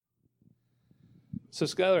So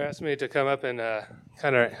Skylar asked me to come up and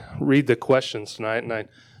kind of read the questions tonight, and I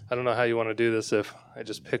don't know how you want to do this, if I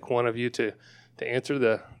just pick one of you to answer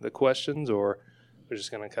the questions, or we're just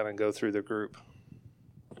going to kind of go through the group.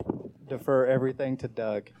 Defer everything to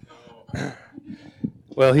Doug.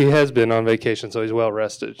 Well, he has been on vacation, so he's well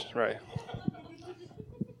rested, right?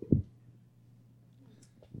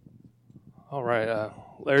 All right.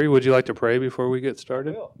 Larry, would you like to pray before we get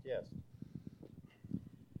started? I will, yes.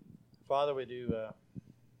 Father, we do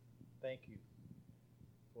thank you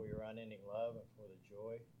for your unending love and for the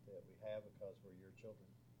joy that we have because we're your children.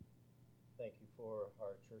 Thank you for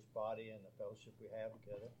our church body and the fellowship we have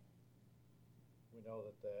together. We know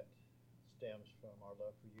that that stems from our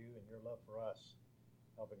love for you and your love for us,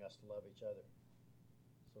 helping us to love each other.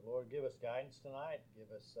 So, Lord, give us guidance tonight. Give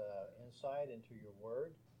us insight into your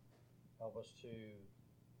word. Help us to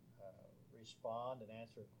respond and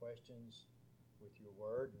answer questions with your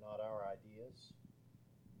word, not our ideas.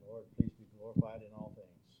 Lord, please be glorified in all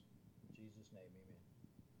things. In Jesus' name,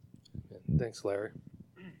 amen. Thanks, Larry.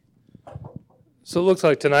 So it looks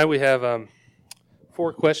like tonight we have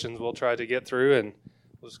 4 questions we'll try to get through, and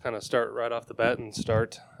we'll just kind of start right off the bat and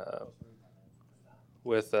start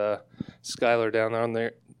with Skylar down on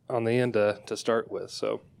the end to start with.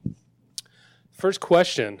 So first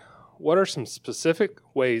question, what are some specific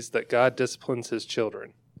ways that God disciplines his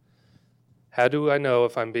children? How do I know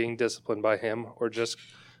if I'm being disciplined by him or just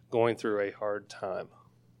going through a hard time?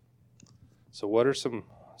 So what are some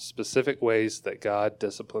specific ways that God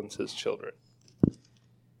disciplines his children?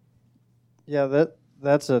 Yeah,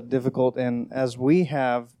 that's a difficult, and as we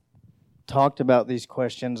have talked about these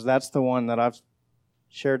questions, that's the one that I've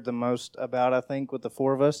shared the most about, I think, with the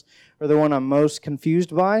 4 of us, or the one I'm most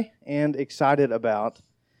confused by and excited about.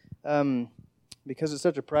 Because it's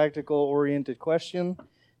such a practical-oriented question,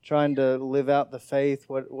 trying to live out the faith,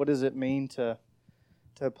 what does it mean to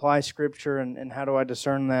apply Scripture, and how do I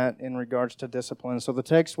discern that in regards to discipline? So the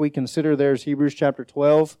text we consider there is Hebrews chapter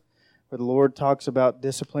 12, where the Lord talks about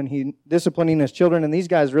disciplining his children, and these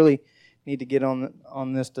guys really need to get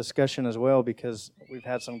on this discussion as well, because we've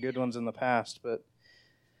had some good ones in the past. But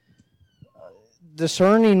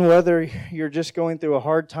discerning whether you're just going through a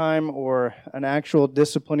hard time or an actual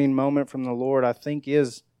disciplining moment from the Lord, I think,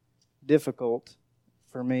 is difficult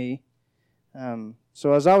for me.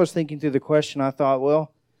 So as I was thinking through the question, I thought,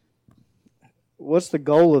 well, what's the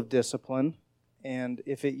goal of discipline? And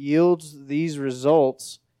if it yields these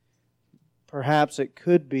results, perhaps it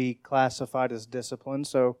could be classified as discipline.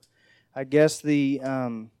 So I guess the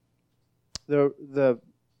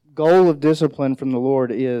goal of discipline from the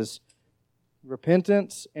Lord is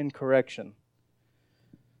repentance and correction.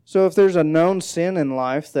 So if there's a known sin in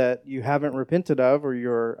life that you haven't repented of or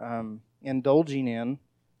you're indulging in,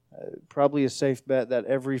 probably a safe bet that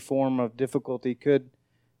every form of difficulty could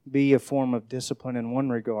be a form of discipline in one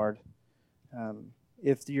regard.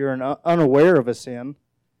 If you're unaware of a sin,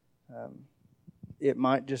 it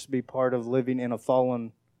might just be part of living in a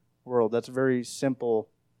fallen world. That's a very simple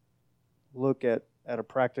look at a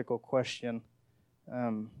practical question.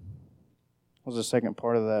 What was the second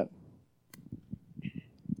part of that?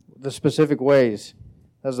 The specific ways.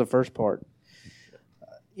 That's the first part.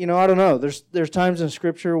 I don't know. There's times in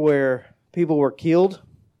Scripture where people were killed.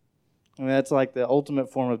 I mean, that's like the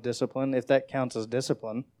ultimate form of discipline, if that counts as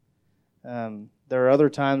discipline. There are other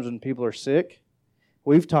times when people are sick.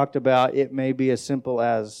 We've talked about it may be as simple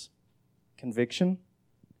as conviction.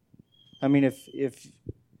 I mean,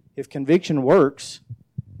 if conviction works,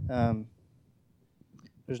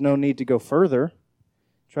 there's no need to go further.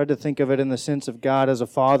 Tried to think of it in the sense of God as a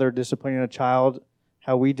father disciplining a child,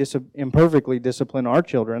 how we imperfectly discipline our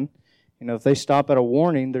children. If they stop at a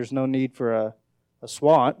warning, there's no need for a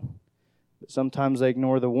SWAT. But sometimes they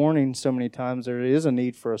ignore the warning so many times there is a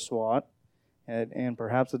need for a SWAT. And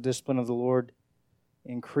perhaps the discipline of the Lord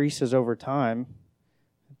increases over time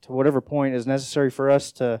to whatever point is necessary for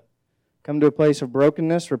us to come to a place of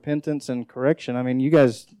brokenness, repentance, and correction. I mean, you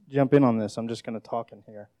guys jump in on this. I'm just going to talk in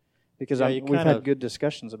here because we've had good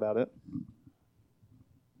discussions about it.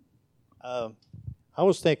 I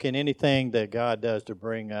was thinking anything that God does to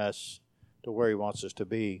bring us to where he wants us to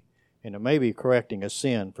be, and it may be correcting a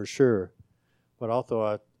sin for sure, but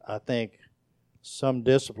also I think some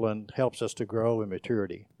discipline helps us to grow in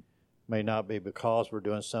maturity. May not be because we're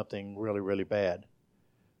doing something really, really bad.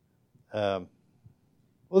 Well,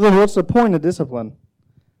 then what's the point of discipline?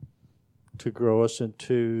 To grow us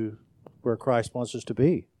into where Christ wants us to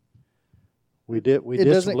be. We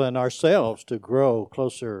discipline ourselves to grow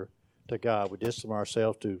closer to God. We discipline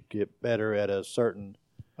ourselves to get better at a certain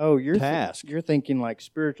task. You're thinking like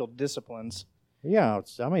spiritual disciplines. Yeah,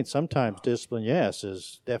 I mean, sometimes discipline, yes,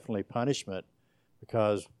 is definitely punishment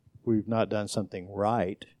because we've not done something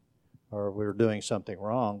right or we're doing something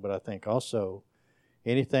wrong. But I think also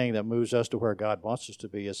anything that moves us to where God wants us to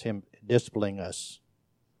be is Him disciplining us.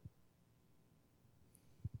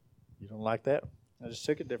 You don't like that? I just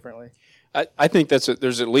took it differently. I think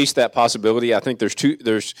there's at least that possibility. I think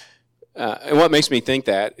and what makes me think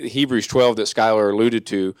that, Hebrews 12 that Skylar alluded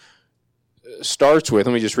to, starts with,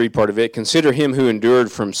 let me just read part of it. Consider him who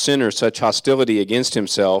endured from sinners such hostility against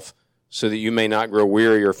himself, so that you may not grow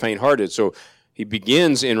weary or faint-hearted. So he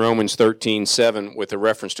begins in Romans 13:7 with a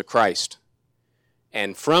reference to Christ.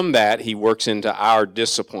 And from that, he works into our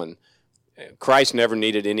discipline. Christ never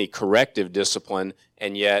needed any corrective discipline,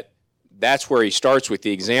 and yet that's where he starts with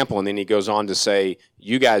the example, and then he goes on to say,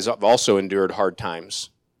 you guys have also endured hard times.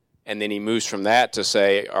 And then he moves from that to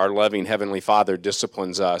say, our loving Heavenly Father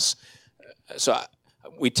disciplines us. So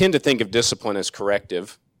we tend to think of discipline as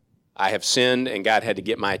corrective. I have sinned, and God had to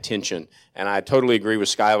get my attention. And I totally agree with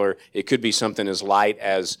Skylar. It could be something as light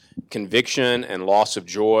as conviction and loss of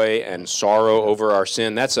joy and sorrow over our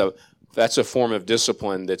sin. That's a form of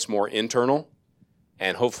discipline that's more internal,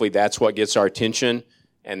 and hopefully that's what gets our attention,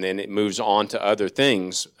 and then it moves on to other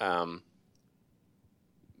things.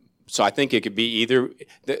 So I think it could be either.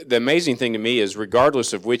 The amazing thing to me is,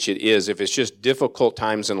 regardless of which it is, if it's just difficult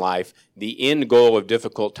times in life, the end goal of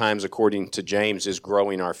difficult times, according to James, is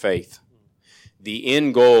growing our faith. The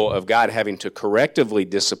end goal of God having to correctively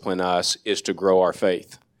discipline us is to grow our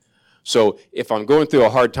faith. So if I'm going through a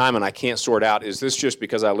hard time and I can't sort out, is this just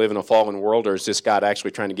because I live in a fallen world, or is this God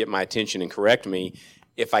actually trying to get my attention and correct me?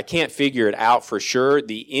 If I can't figure it out for sure,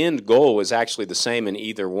 the end goal is actually the same in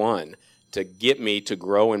either one, to get me to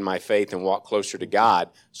grow in my faith and walk closer to God.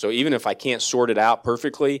 So even if I can't sort it out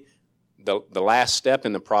perfectly, the last step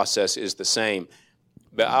in the process is the same.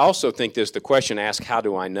 But I also think there's the question asked, how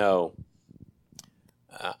do I know?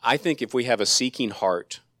 I think if we have a seeking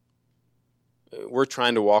heart, we're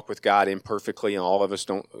trying to walk with God imperfectly, and all of us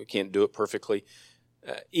can't do it perfectly.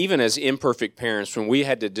 Even as imperfect parents, when we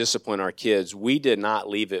had to discipline our kids, we did not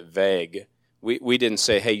leave it vague. We didn't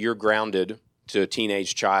say, hey, you're grounded to a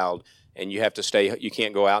teenage child, and you have to stay, you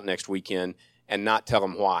can't go out next weekend, and not tell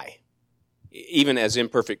them why. Even as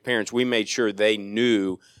imperfect parents, we made sure they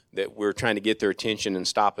knew that we're trying to get their attention and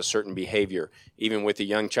stop a certain behavior. Even with a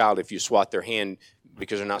young child, if you swat their hand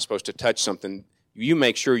because they're not supposed to touch something, you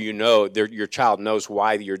make sure you know your child knows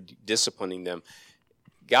why you're disciplining them.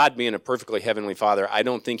 God being a perfectly heavenly Father, I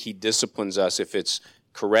don't think He disciplines us if it's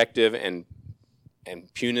corrective and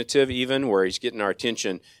punitive even, where He's getting our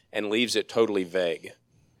attention, and leaves it totally vague.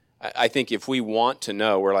 I think if we want to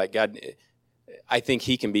know, we're like, God, I think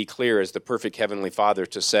He can be clear as the perfect Heavenly Father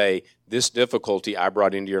to say, this difficulty I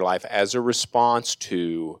brought into your life as a response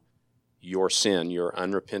to your sin, your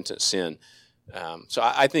unrepentant sin. So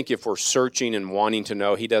I think if we're searching and wanting to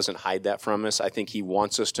know, He doesn't hide that from us. I think He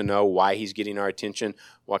wants us to know why He's getting our attention.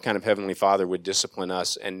 What kind of Heavenly Father would discipline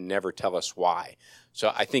us and never tell us why?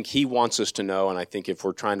 So I think He wants us to know, and I think if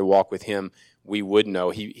we're trying to walk with Him, we would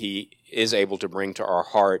know. He is able to bring to our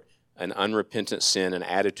heart an unrepentant sin, an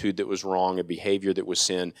attitude that was wrong, a behavior that was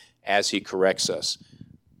sin, as He corrects us.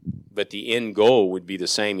 But the end goal would be the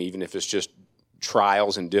same, even if it's just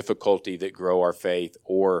trials and difficulty that grow our faith,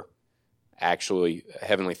 or actually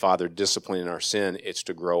Heavenly Father disciplining our sin. It's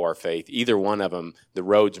to grow our faith. Either one of them, the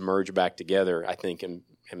roads merge back together, I think, and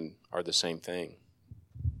are the same thing.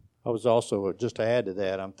 I was also, just to add to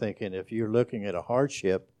that, I'm thinking if you're looking at a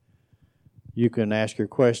hardship, you can ask your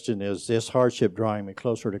question, is this hardship drawing me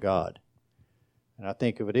closer to God? And I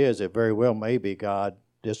think if it is, it very well may be God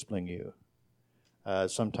disciplining you.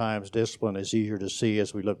 Sometimes discipline is easier to see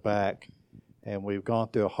as we look back, and we've gone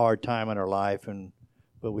through a hard time in our life,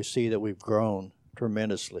 but we see that we've grown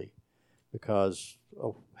tremendously because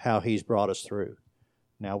of how He's brought us through.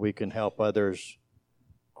 Now we can help others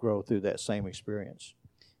grow through that same experience.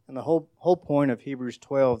 And the whole point of Hebrews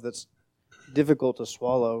 12 that's difficult to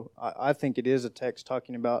swallow, I think it is a text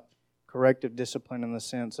talking about corrective discipline in the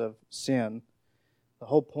sense of sin. The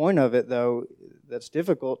whole point of it, though, that's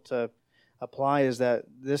difficult to apply is that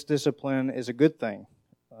this discipline is a good thing.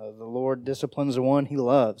 The Lord disciplines the one He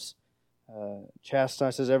loves,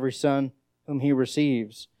 chastises every son whom He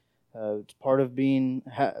receives. It's part of being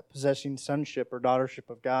possessing sonship or daughtership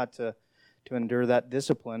of God to endure that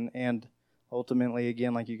discipline, and ultimately,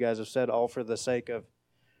 again, like you guys have said, all for the sake of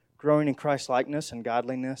growing in Christ-likeness and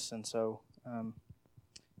godliness. And so,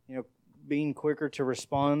 being quicker to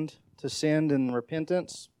respond to sin and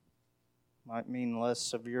repentance might mean less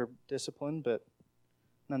severe discipline, but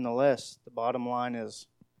nonetheless, the bottom line is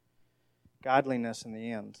godliness in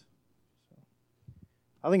the end.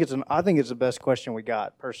 I think it's the best question we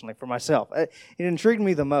got, personally, for myself. It intrigued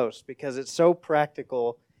me the most because it's so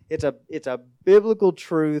practical. It's a biblical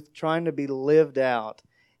truth trying to be lived out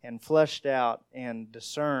and fleshed out and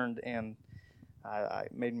discerned, and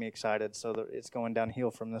it made me excited. So that it's going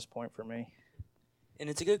downhill from this point for me. And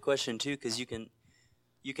it's a good question too, because you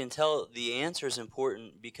can tell the answer is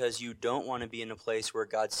important because you don't want to be in a place where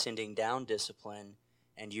God's sending down discipline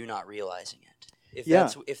and you not realizing it.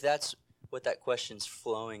 If that's what that question's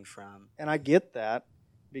flowing from. And I get that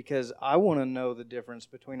because I want to know the difference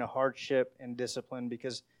between a hardship and discipline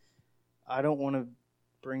because I don't want to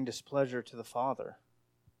bring displeasure to the Father.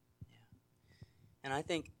 Yeah. And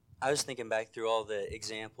I was thinking back through all the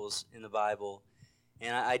examples in the Bible,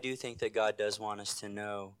 and I do think that God does want us to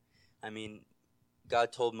know. I mean,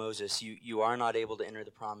 God told Moses, you are not able to enter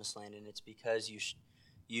the promised land, and it's because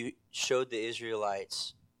you showed the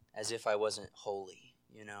Israelites as if I wasn't holy.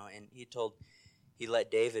 And he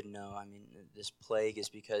let David know, I mean, this plague is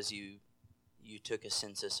because you took a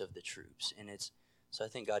census of the troops. So I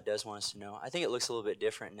think God does want us to know. I think it looks a little bit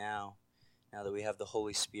different now that we have the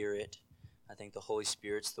Holy Spirit. I think the Holy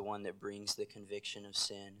Spirit's the one that brings the conviction of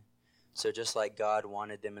sin. So just like God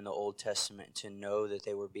wanted them in the Old Testament to know that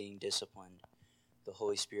they were being disciplined, the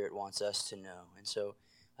Holy Spirit wants us to know. And so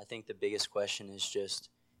I think the biggest question is just,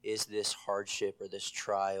 is this hardship or this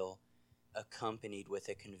trial accompanied with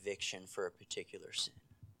a conviction for a particular sin?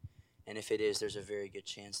 And if it is, there's a very good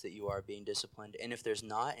chance that you are being disciplined. And if there's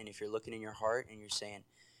not, and if you're looking in your heart and you're saying,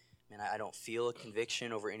 man, I don't feel a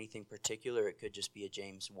conviction over anything particular, it could just be a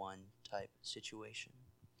James 1 type situation.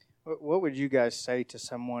 What would you guys say to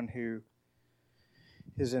someone who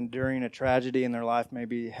is enduring a tragedy in their life,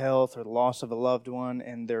 maybe health or the loss of a loved one,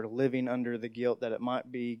 and they're living under the guilt that it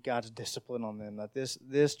might be God's discipline on them, that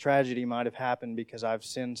this tragedy might have happened because I've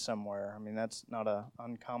sinned somewhere? I mean, that's not an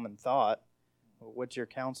uncommon thought. What's your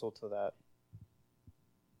counsel to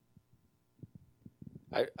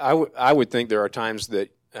that? I would think there are times that,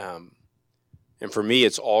 and for me,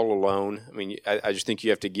 it's all alone. I mean, I just think you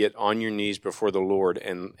have to get on your knees before the Lord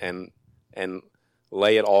and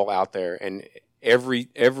lay it all out there. And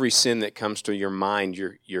every sin that comes to your mind,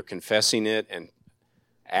 you're confessing it and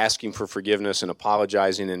asking for forgiveness and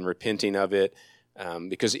apologizing and repenting of it.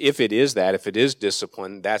 Because if it is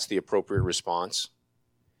discipline, that's the appropriate response.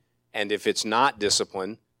 And if it's not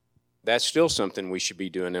discipline, that's still something we should be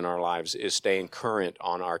doing in our lives, is staying current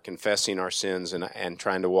on our confessing our sins and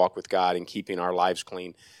trying to walk with God and keeping our lives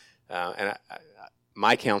clean.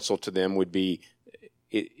 My counsel to them would be,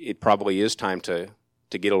 it probably is time to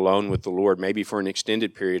get alone with the Lord, maybe for an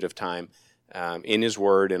extended period of time, in His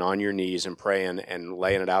Word and on your knees and praying and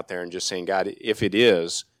laying it out there and just saying, God, if it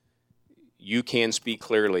is, you can speak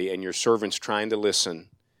clearly and your servant's trying to listen.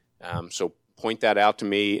 So point that out to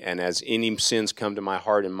me, and as any sins come to my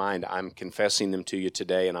heart and mind, I'm confessing them to you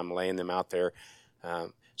today and I'm laying them out there.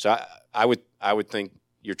 So I would think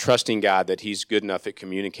you're trusting God that He's good enough at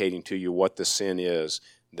communicating to you what the sin is,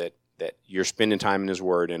 that you're spending time in His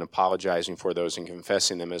Word and apologizing for those and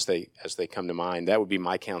confessing them as they come to mind. That would be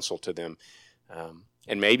my counsel to them.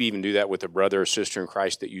 And maybe even do that with a brother or sister in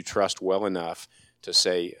Christ that you trust well enough to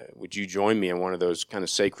say, would you join me in one of those kind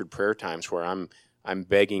of sacred prayer times where I'm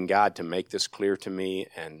begging God to make this clear to me,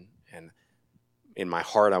 and in my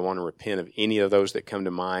heart I want to repent of any of those that come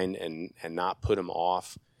to mind and not put them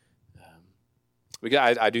off.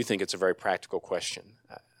 Because I do think it's a very practical question.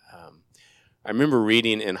 I remember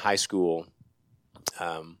reading in high school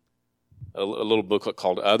a little booklet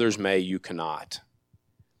called Others May, You Cannot.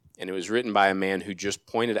 And it was written by a man who just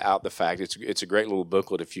pointed out the fact, it's a great little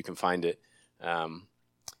booklet if you can find it,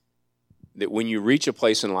 that when you reach a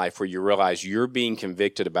place in life where you realize you're being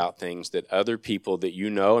convicted about things that other people that you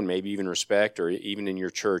know and maybe even respect or even in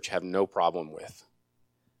your church have no problem with.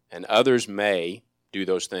 And others may do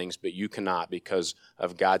those things, but you cannot because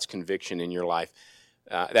of God's conviction in your life.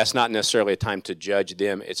 That's not necessarily a time to judge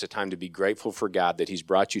them. It's a time to be grateful for God that He's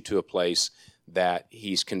brought you to a place that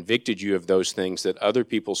He's convicted you of those things that other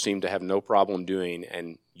people seem to have no problem doing,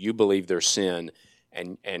 and you believe they're sin,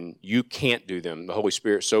 and you can't do them. The Holy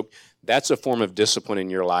Spirit. So that's a form of discipline in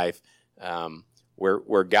your life,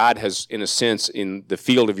 where God has, in a sense, in the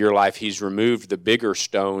field of your life, He's removed the bigger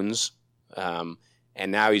stones, and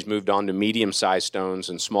now He's moved on to medium-sized stones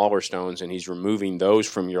and smaller stones, and He's removing those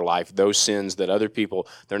from your life, those sins that other people,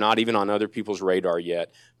 they're not even on other people's radar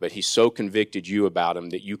yet, but He's so convicted you about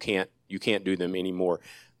them that you can't do them anymore.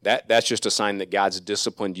 That's just a sign that God's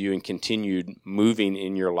disciplined you and continued moving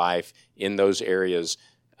in your life in those areas.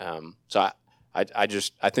 So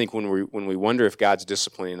I think when we wonder if God's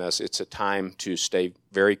disciplining us, it's a time to stay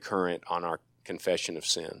very current on our confession of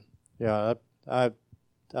sin. Yeah,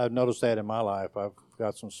 I've noticed that in my life. I've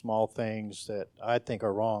got some small things that I think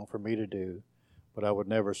are wrong for me to do, but I would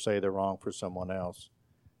never say they're wrong for someone else.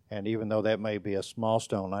 And even though that may be a small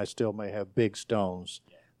stone, I still may have big stones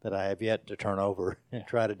that I have yet to turn over and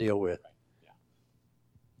try to deal with.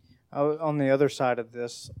 On the other side of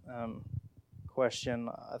this question,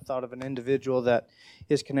 I thought of an individual that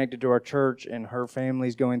is connected to our church, and her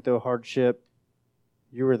family's going through a hardship.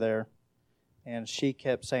 You were there. And she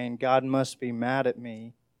kept saying, God must be mad at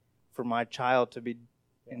me for my child to be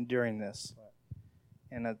enduring this.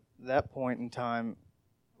 And at that point in time,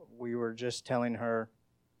 we were just telling her,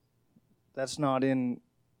 that's not in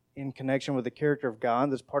connection with the character of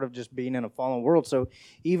God. That's part of just being in a fallen world. So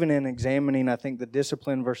even in examining, I think, the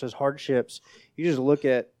discipline versus hardships, you just look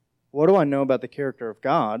at, what do I know about the character of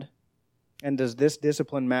God? And does this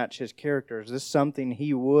discipline match his character? Is this something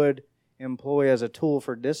he would employ as a tool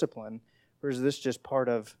for discipline? Or is this just part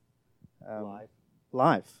of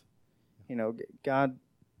life? You know, God's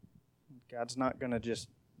not going to just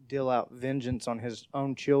deal out vengeance on his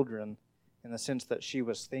own children in the sense that she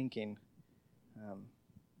was thinking,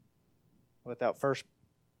 without first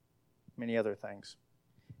many other things.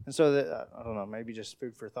 And so, I don't know, maybe just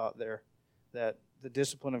food for thought there, that the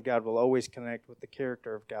discipline of God will always connect with the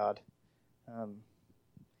character of God. And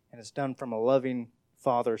it's done from a loving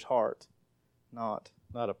Father's heart, not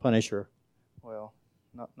a punisher. Well,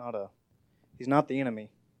 he's not the enemy.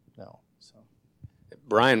 No. So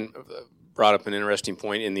Brian brought up an interesting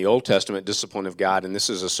point in the Old Testament discipline of God, and this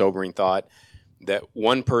is a sobering thought, that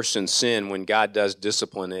one person's sin, when God does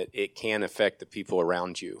discipline it, it can affect the people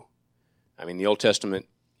around you. I mean, the Old Testament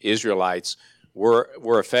Israelites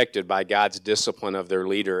were affected by God's discipline of their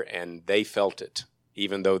leader, and they felt it,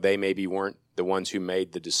 even though they maybe weren't the ones who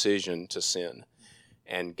made the decision to sin.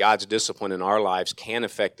 And God's discipline in our lives can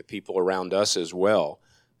affect the people around us as well.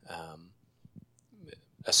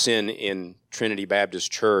 A sin in Trinity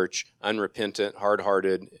Baptist Church, unrepentant,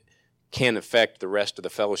 hard-hearted, can affect the rest of the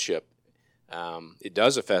fellowship. It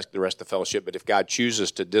does affect the rest of the fellowship, but if God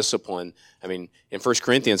chooses to discipline, I mean, in 1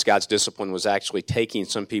 Corinthians, God's discipline was actually taking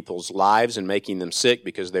some people's lives and making them sick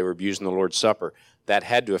because they were abusing the Lord's Supper. That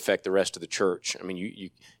had to affect the rest of the church. I mean,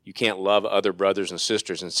 you can't love other brothers and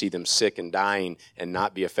sisters and see them sick and dying and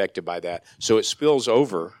not be affected by that. So it spills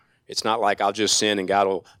over. It's not like I'll just sin and God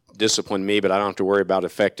will discipline me, but I don't have to worry about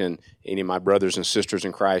affecting any of my brothers and sisters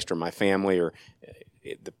in Christ or my family. Or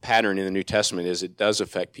the pattern in the New Testament is it does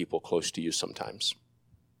affect people close to you sometimes.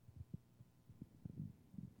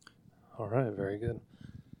 All right, very good.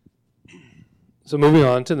 So moving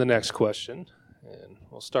on to the next question, and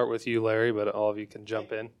we'll start with you, Larry, but all of you can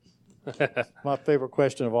jump in. My favorite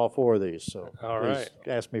question of all four of these, so all please right.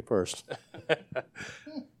 Ask me first.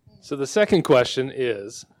 So the second question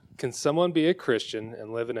is, can someone be a Christian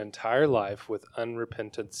and live an entire life with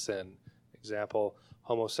unrepentant sin? Example,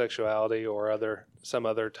 homosexuality or some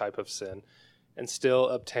other type of sin, and still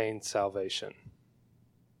obtain salvation?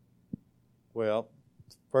 Well,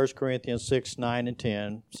 1 Corinthians 6, 9, and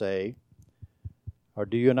 10 say, or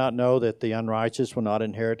do you not know that the unrighteous will not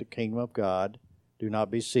inherit the kingdom of God? Do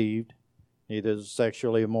not be deceived. Neither the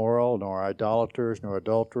sexually immoral, nor idolaters, nor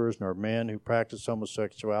adulterers, nor men who practice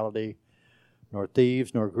homosexuality, nor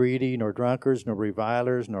thieves, nor greedy, nor drunkards, nor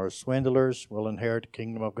revilers, nor swindlers will inherit the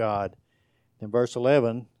kingdom of God. Then verse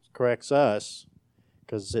 11 corrects us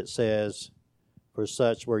because it says, for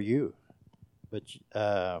such were you.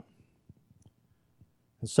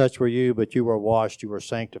 And such were you, but you were washed, you were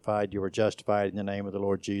sanctified, you were justified in the name of the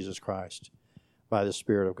Lord Jesus Christ by the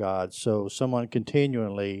Spirit of God. So someone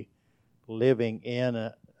continually living in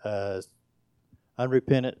a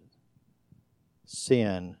unrepentant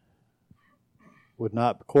sin would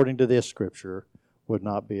not, according to this scripture, would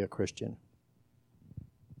not be a Christian.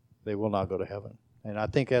 They will not go to heaven. And I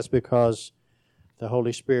think that's because the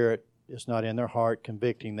Holy Spirit is not in their heart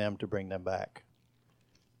convicting them to bring them back.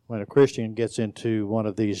 When a Christian gets into one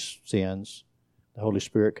of these sins, the Holy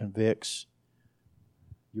Spirit convicts,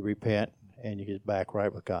 you repent, and you get back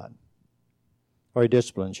right with God. Or He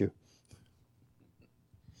disciplines you.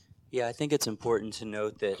 Yeah, I think it's important to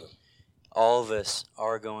note that all of us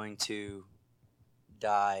are going to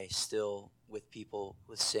die still with people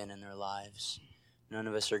with sin in their lives. None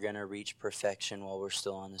of us are going to reach perfection while we're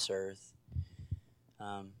still on this earth.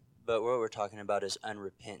 But what we're talking about is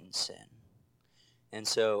unrepentant sin. And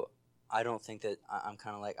so I don't think that,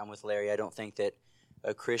 I'm with Larry, I don't think that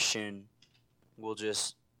a Christian will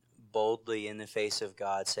just boldly in the face of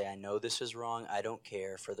God say, I know this is wrong, I don't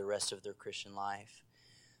care, for the rest of their Christian life.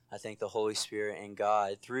 I think the Holy Spirit and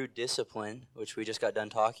God, through discipline, which we just got done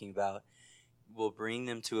talking about, will bring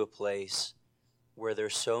them to a place where they're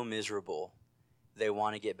so miserable they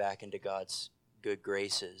want to get back into God's good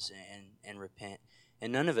graces and repent.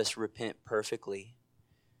 And none of us repent perfectly,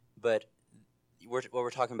 but what we're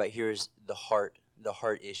talking about here is the heart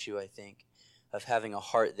issue, I think, of having a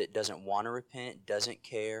heart that doesn't want to repent, doesn't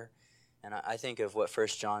care. And I think of what 1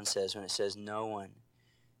 John says when it says, no one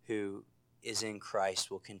who is in Christ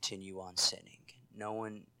will continue on sinning. No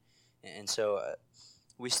one, and so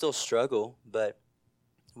we still struggle, but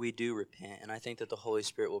we do repent, and I think that the Holy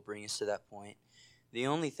Spirit will bring us to that point. The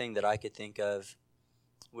only thing that I could think of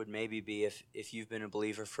would maybe be if you've been a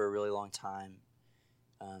believer for a really long time,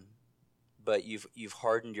 but you've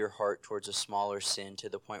hardened your heart towards a smaller sin to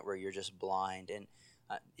the point where you're just blind, and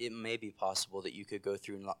it may be possible that you could go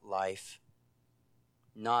through life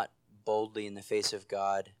not boldly in the face of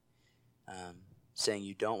God, saying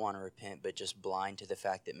you don't want to repent, but just blind to the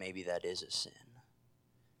fact that maybe that is a sin,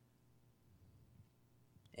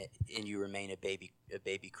 and you remain a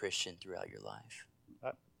baby Christian throughout your life.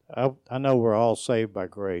 I know we're all saved by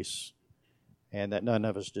grace, and that none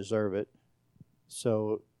of us deserve it.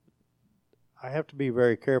 So I have to be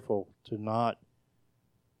very careful to not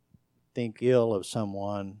think ill of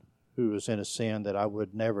someone who is in a sin that I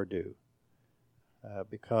would never do,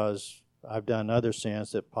 because I've done other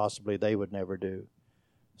sins that possibly they would never do.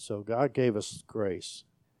 So God gave us grace,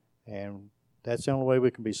 and that's the only way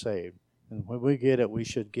we can be saved. And when we get it, we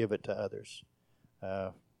should give it to others.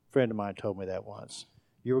 A friend of mine told me that once.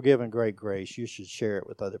 You were given great grace. You should share it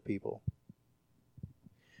with other people.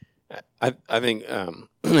 I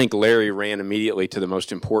think Larry ran immediately to the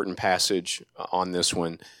most important passage on this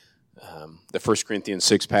one. The 1 Corinthians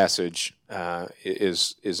 6 passage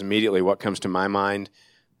is immediately what comes to my mind.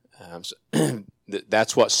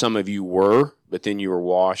 That's what some of you were, but then you were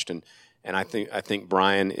washed, and I think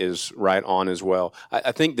Brian is right on as well.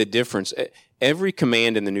 I think the difference, every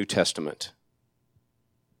command in the New Testament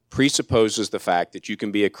presupposes the fact that you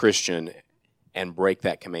can be a Christian and break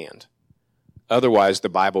that command. Otherwise, the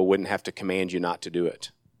Bible wouldn't have to command you not to do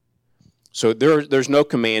it. So there's no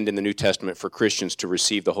command in the New Testament for Christians to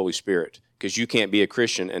receive the Holy Spirit, because you can't be a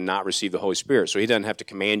Christian and not receive the Holy Spirit. So he doesn't have to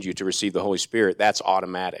command you to receive the Holy Spirit. That's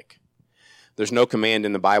automatic. There's no command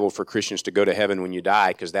in the Bible for Christians to go to heaven when you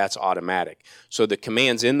die, because that's automatic. So the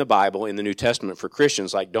commands in the Bible, in the New Testament for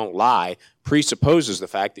Christians, like don't lie, presupposes the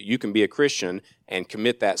fact that you can be a Christian and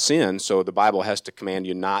commit that sin, so the Bible has to command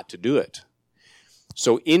you not to do it.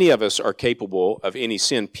 So any of us are capable of any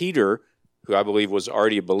sin. Peter, who I believe was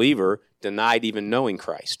already a believer, denied even knowing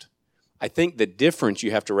Christ. I think the difference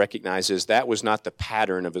you have to recognize is that was not the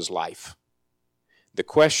pattern of his life. The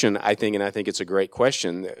question, I think it's a great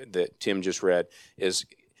question that Tim just read, is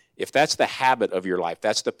if that's the habit of your life,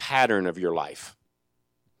 that's the pattern of your life.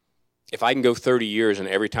 If I can go 30 years and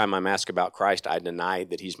every time I'm asked about Christ, I deny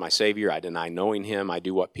that he's my Savior, I deny knowing him, I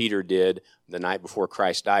do what Peter did the night before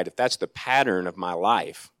Christ died, if that's the pattern of my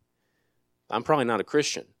life, I'm probably not a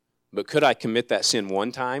Christian. But could I commit that sin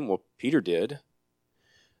one time? Well, Peter did.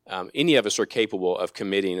 Any of us are capable of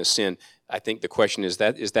committing a sin. I think the question is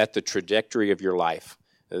that the trajectory of your life?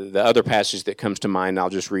 The other passage that comes to mind, I'll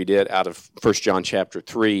just read it out of 1 John chapter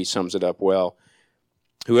 3, sums it up well.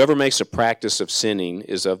 Whoever makes a practice of sinning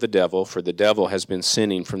is of the devil, for the devil has been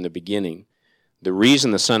sinning from the beginning. The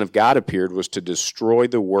reason the Son of God appeared was to destroy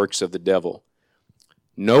the works of the devil.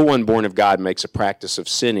 No one born of God makes a practice of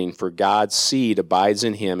sinning, for God's seed abides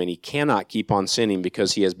in him, and he cannot keep on sinning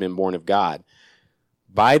because he has been born of God.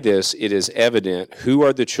 By this it is evident who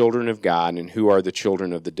are the children of God and who are the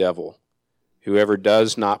children of the devil. Whoever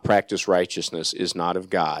does not practice righteousness is not of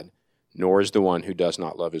God, nor is the one who does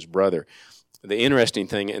not love his brother. The interesting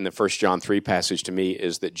thing in the 1 John 3 passage to me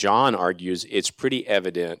is that John argues it's pretty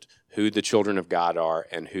evident who the children of God are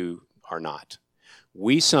and who are not.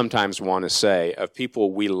 We sometimes want to say of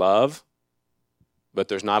people we love, but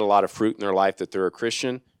there's not a lot of fruit in their life that they're a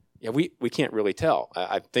Christian. Yeah, we can't really tell.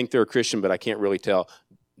 I think they're a Christian, but I can't really tell.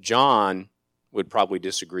 John would probably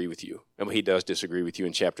disagree with you. And he does disagree with you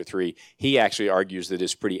in chapter 3. He actually argues that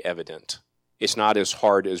it's pretty evident. It's not as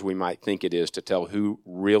hard as we might think it is to tell who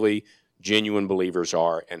really genuine believers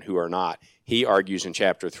are and who are not. He argues in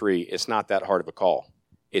chapter 3, it's not that hard of a call.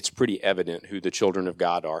 It's pretty evident who the children of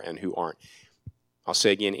God are and who aren't. I'll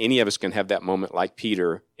say again, any of us can have that moment like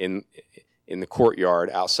Peter in the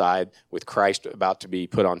courtyard outside with Christ about to be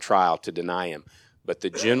put on trial to deny him. But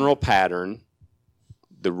the general pattern,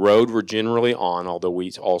 the road we're generally on, although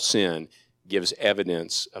we all sin, gives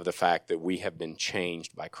evidence of the fact that we have been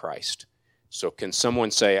changed by Christ. So can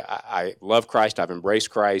someone say, I love Christ, I've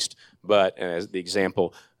embraced Christ, but, as the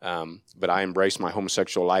example, but I embrace my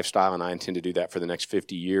homosexual lifestyle and I intend to do that for the next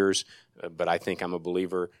 50 years, but I think I'm a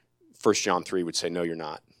believer. 1 John 3 would say, no, you're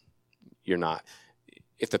not. you're not.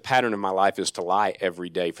 If the pattern of my life is to lie every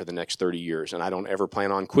day for the next 30 years, and I don't ever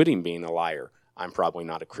plan on quitting being a liar, I'm probably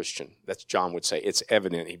not a Christian. That's John would say. It's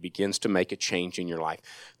evident. He begins to make a change in your life.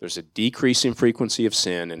 There's a decrease in frequency of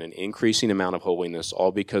sin and an increasing amount of holiness,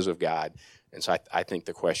 all because of God. And so I think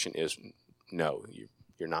the question is, no,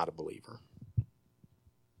 you're not a believer.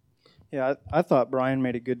 Yeah, I thought Brian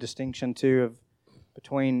made a good distinction, too,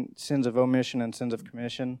 between sins of omission and sins of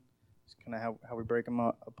commission. It's kind of how we break them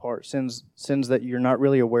apart. Sins that you're not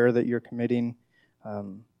really aware that you're committing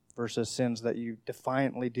versus sins that you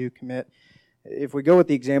defiantly do commit. If we go with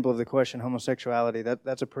the example of the question homosexuality,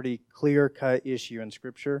 that's a pretty clear-cut issue in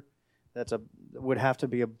Scripture. Would have to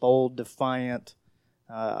be a bold, defiant.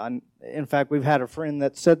 In fact, we've had a friend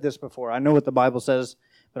that said this before. I know what the Bible says,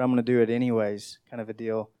 but I'm going to do it anyways, kind of a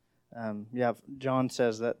deal. John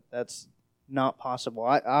says that's not possible.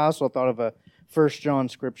 I also thought of a 1 John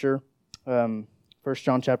Scripture, 1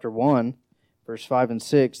 John chapter 1, verse 5 and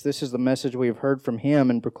 6. This is the message we have heard from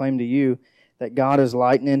him and proclaimed to you, that God is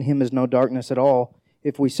light and in him is no darkness at all.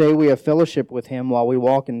 If we say we have fellowship with him while we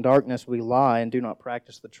walk in darkness, we lie and do not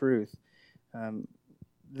practice the truth.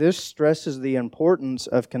 This stresses the importance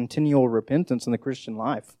of continual repentance in the Christian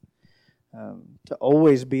life. To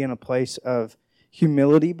always be in a place of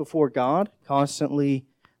humility before God, constantly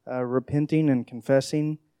repenting and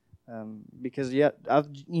confessing. Because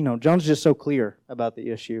John's just so clear about the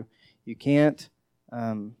issue. You can't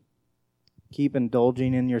keep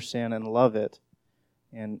indulging in your sin and love it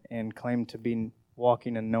and claim to be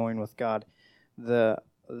walking and knowing with God. The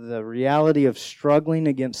reality of struggling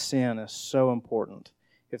against sin is so important.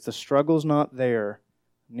 If the struggle's not there,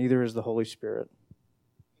 neither is the Holy Spirit.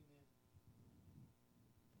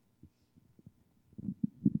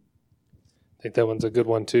 I think that one's a good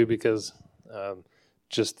one too, because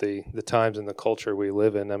just the times and the culture we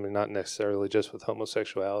live in, I mean, not necessarily just with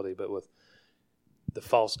homosexuality, but with the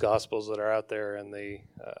false gospels that are out there, and the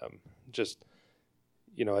just,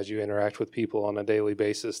 as you interact with people on a daily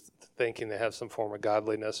basis, thinking they have some form of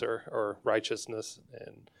godliness or righteousness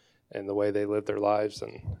and the way they live their lives.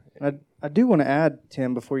 And I do want to add,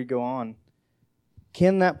 Tim, before you go on,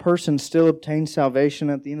 can that person still obtain salvation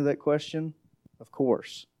at the end of that question? Of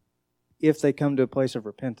course, if they come to a place of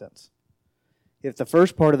repentance. If the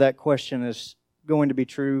first part of that question is going to be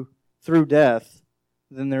true through death,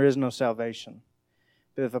 then there is no salvation.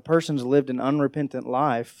 But if a person's lived an unrepentant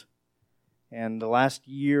life, and the last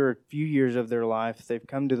year or few years of their life, they've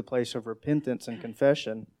come to the place of repentance and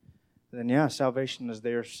confession, then salvation is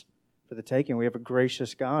theirs for the taking. We have a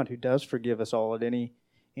gracious God who does forgive us all at any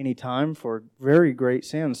time for very great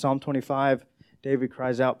sins. Psalm 25, David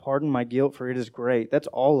cries out, "Pardon my guilt, for it is great." That's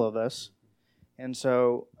all of us. And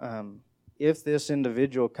so, if this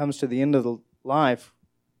individual comes to the end of the life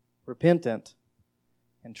repentant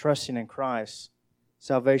and trusting in Christ,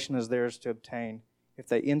 salvation is theirs to obtain. If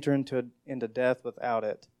they enter into death without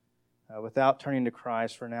it, without turning to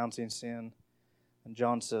Christ, renouncing sin, and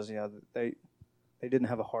John says, they didn't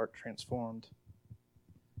have a heart transformed.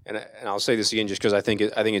 And I'll say this again, just because I think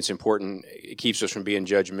it's important. It keeps us from being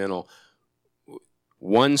judgmental.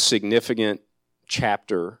 One significant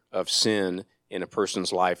chapter of sin in a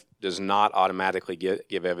person's life does not automatically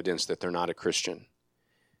give evidence that they're not a Christian.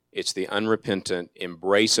 It's the unrepentant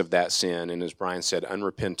embrace of that sin, and as Brian said,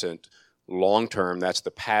 unrepentant long term. That's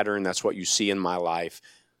the pattern. That's what you see in my life.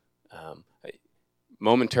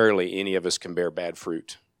 Momentarily, any of us can bear bad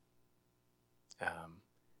fruit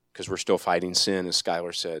because we're still fighting sin, as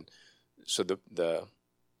Skylar said. So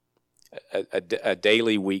a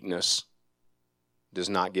daily weakness does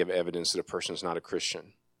not give evidence that a person is not a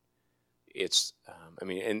Christian. It's,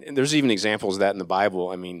 and there's even examples of that in the Bible.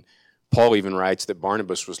 I mean, Paul even writes that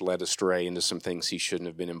Barnabas was led astray into some things he shouldn't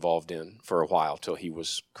have been involved in for a while till he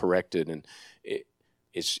was corrected. And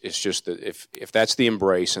it's just that if that's the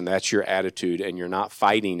embrace and that's your attitude and you're not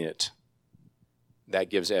fighting it, that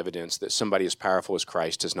gives evidence that somebody as powerful as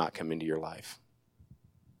Christ has not come into your life.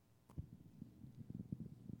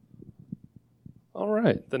 All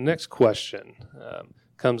right, the next question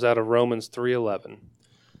comes out of Romans 3:11.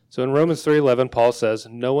 So in Romans 3:11, Paul says,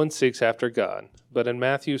 "No one seeks after God." But in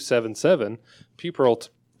Matthew 7:7,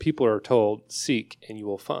 people are told, "Seek and you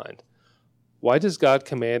will find." Why does God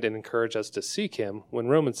command and encourage us to seek him when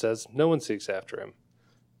Romans says no one seeks after him?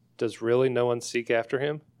 Does really no one seek after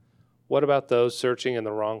him? What about those searching in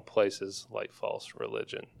the wrong places like false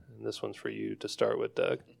religion? And this one's for you to start with,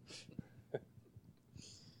 Doug.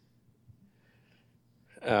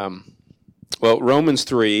 Well, Romans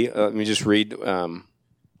 3, let me just read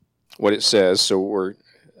what it says. So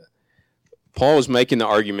Paul is making the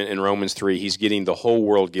argument in Romans 3, he's getting the whole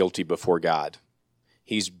world guilty before God.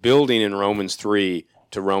 He's building in Romans 3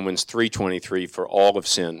 to Romans 3:23 for all have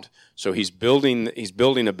sinned. So he's building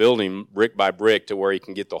a building brick by brick to where he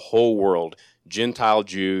can get the whole world, Gentile,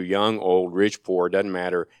 Jew, young, old, rich, poor, doesn't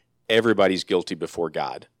matter. Everybody's guilty before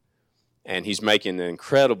God. And he's making an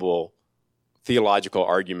incredible theological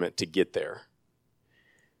argument to get there.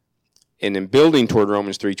 And in building toward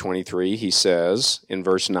Romans 3:23, he says in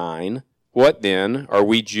verse 9, "What then? Are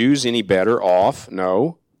we Jews any better off?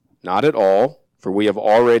 No, not at all, for we have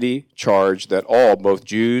already charged that all, both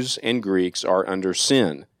Jews and Greeks, are under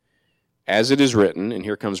sin. As it is written," and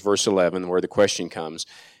here comes verse 11 where the question comes,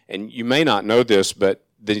 and you may not know this, but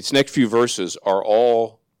these next few verses are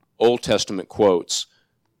all Old Testament quotes,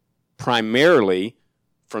 primarily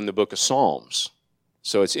from the book of Psalms.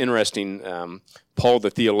 So it's interesting, Paul the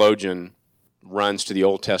theologian runs to the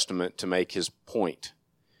Old Testament to make his point.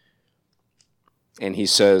 And he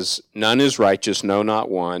says, "None is righteous, no, not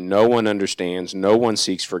one. No one understands, no one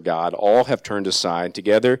seeks for God. All have turned aside.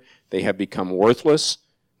 Together they have become worthless.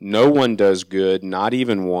 No one does good, not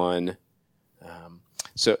even one."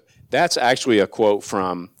 So that's actually a quote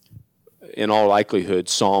from, in all likelihood,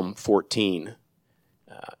 Psalm 14.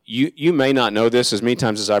 You may not know this. As many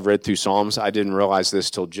times as I've read through Psalms, I didn't realize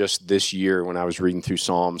this till just this year when I was reading through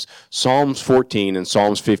Psalms. Psalms 14 and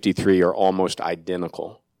Psalms 53 are almost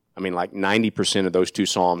identical. I mean, like 90% of those two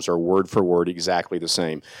Psalms are word for word exactly the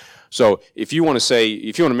same. So if you want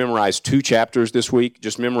to memorize 2 chapters this week,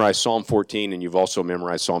 just memorize Psalm 14 and you've also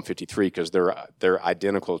memorized Psalm 53 because they're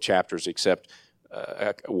identical chapters except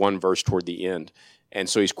one verse toward the end. And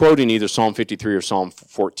so he's quoting either Psalm 53 or Psalm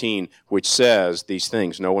 14, which says these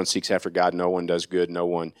things. No one seeks after God. No one does good. No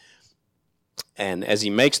one. And as he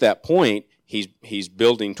makes that point, he's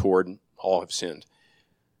building toward all have sinned.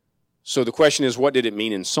 So the question is, what did it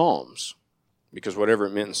mean in Psalms? Because whatever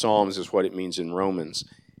it meant in Psalms is what it means in Romans.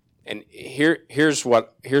 And here's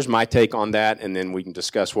my take on that, and then we can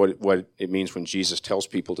discuss what it means when Jesus tells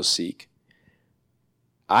people to seek.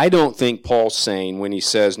 I don't think Paul's saying when he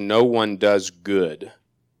says no one does good,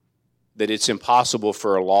 that it's impossible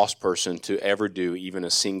for a lost person to ever do even a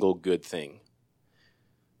single good thing.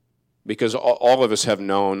 Because all of us have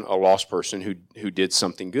known a lost person who did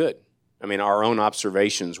something good. I mean, our own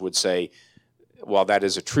observations would say, while that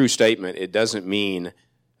is a true statement, it doesn't mean,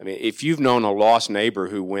 I mean, if you've known a lost neighbor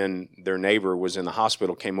who, when their neighbor was in the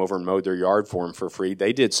hospital, came over and mowed their yard for them for free,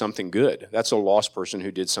 they did something good. That's a lost person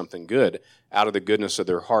who did something good out of the goodness of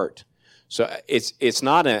their heart. So it's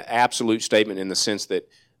not an absolute statement in the sense that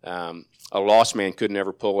a lost man could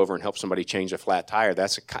never pull over and help somebody change a flat tire.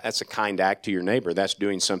 That's a kind act to your neighbor. That's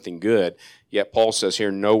doing something good. Yet Paul says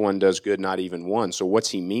here, no one does good, not even one. So what's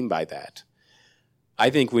he mean by that? I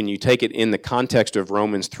think when you take it in the context of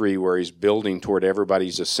Romans 3, where he's building toward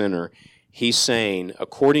everybody's a sinner, he's saying,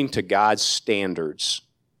 according to God's standards,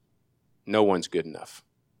 no one's good enough.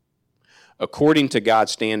 According to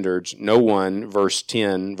God's standards, no one, verse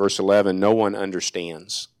 10, verse 11, no one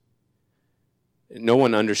understands. No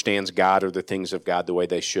one understands God or the things of God the way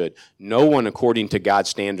they should. No one, according to God's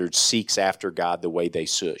standards, seeks after God the way they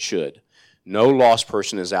should. No lost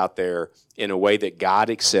person is out there in a way that God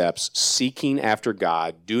accepts, seeking after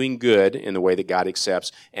God, doing good in the way that God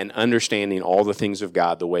accepts, and understanding all the things of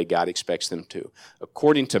God the way God expects them to.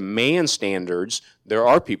 According to man's standards, there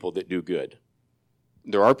are people that do good.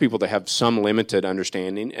 There are people that have some limited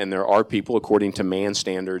understanding, and there are people, according to man's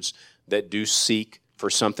standards, that do seek for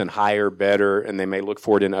something higher, better, and they may look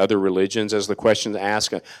for it in other religions. As the question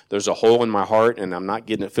asks, there's a hole in my heart and I'm not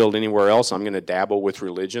getting it filled anywhere else. I'm going to dabble with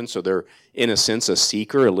religion. So they're, in a sense, a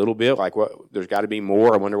seeker a little bit, like there's got to be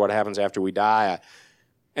more. I wonder what happens after we die.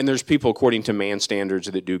 And there's people, according to man's standards,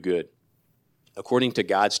 that do good. According to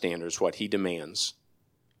God's standards, what he demands,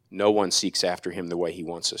 no one seeks after him the way he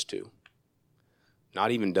wants us to. Not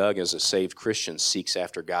even Doug, as a saved Christian, seeks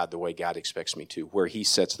after God the way God expects me to, where he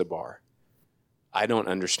sets the bar. I don't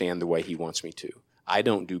understand the way he wants me to. I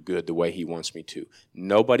don't do good the way he wants me to.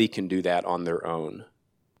 Nobody can do that on their own.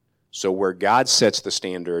 So where God sets the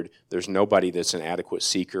standard, there's nobody that's an adequate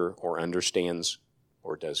seeker or understands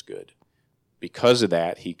or does good. Because of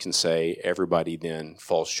that, he can say everybody then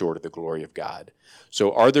falls short of the glory of God.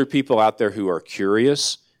 So are there people out there who are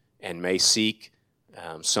curious and may seek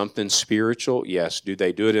something spiritual? Yes. Do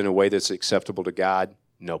they do it in a way that's acceptable to God?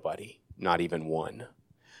 Nobody. Not even one.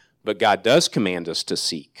 But God does command us to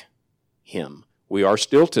seek him. We are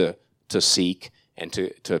still to seek and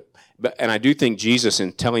and I do think Jesus,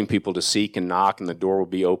 in telling people to seek and knock and the door will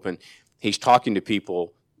be open, he's talking to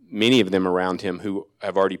people, many of them around him, who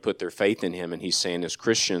have already put their faith in him, and he's saying, as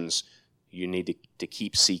Christians, you need to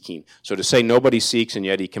keep seeking. So to say nobody seeks and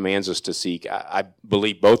yet he commands us to seek, I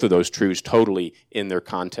believe both of those truths totally in their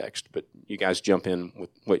context. But you guys jump in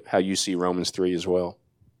with how you see Romans 3 as well.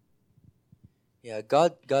 Yeah,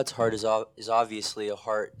 God's heart is obviously a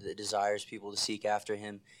heart that desires people to seek after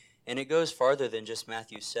him. And it goes farther than just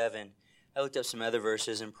Matthew 7. I looked up some other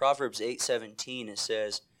verses. In Proverbs 8:17 it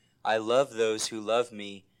says, I love those who love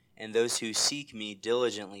me, and those who seek me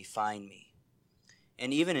diligently find me.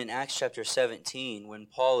 And even in Acts chapter 17, when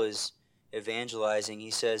Paul is evangelizing,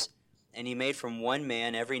 he says, and he made from one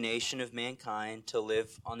man every nation of mankind to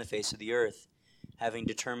live on the face of the earth, having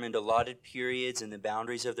determined allotted periods and the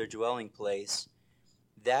boundaries of their dwelling place,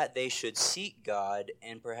 that they should seek God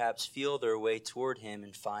and perhaps feel their way toward him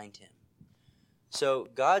and find him. So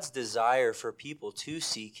God's desire for people to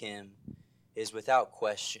seek him is without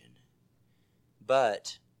question.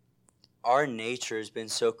 But our nature has been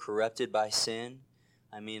so corrupted by sin.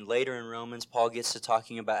 I mean, later in Romans, Paul gets to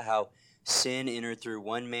talking about how sin entered through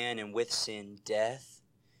one man and with sin, death.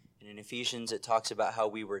 And in Ephesians, it talks about how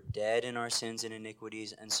we were dead in our sins and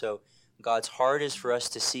iniquities. And so God's heart is for us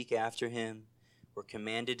to seek after him. We're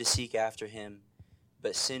commanded to seek after him.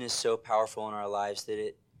 But sin is so powerful in our lives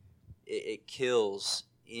that it kills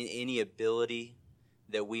any ability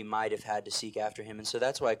that we might have had to seek after him. And so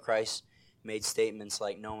that's why Christ made statements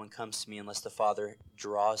like, no one comes to me unless the Father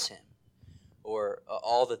draws him. Or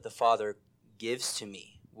all that the Father gives to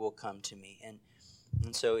me will come to me. And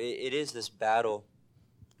so it is this battle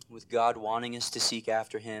with God wanting us to seek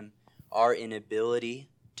after him, our inability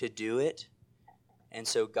to do it. And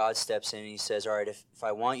so God steps in and he says, all right, if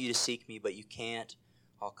I want you to seek me but you can't,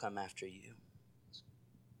 I'll come after you.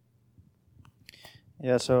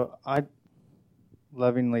 Yeah, so I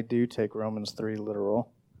lovingly do take Romans 3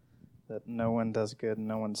 literal, that no one does good and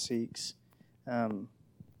no one seeks.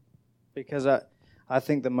 Because I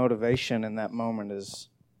think the motivation in that moment is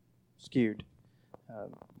skewed.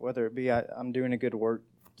 Whether it be I'm doing a good work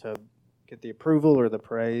to get the approval or the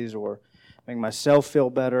praise or make myself feel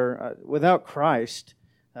better. Without Christ,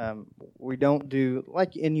 we don't do,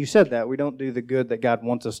 and you said that, we don't do the good that God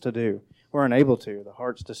wants us to do. We're unable to. The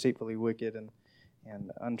heart's deceitfully wicked and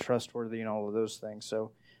untrustworthy and all of those things.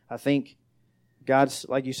 So I think God's,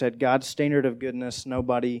 like you said, God's standard of goodness,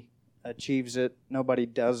 nobody achieves it, nobody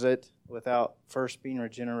does it without first being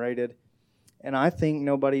regenerated. And I think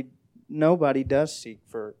nobody does seek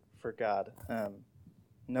for God.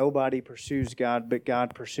 Nobody pursues God, but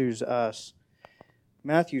God pursues us.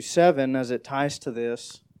 Matthew 7, as it ties to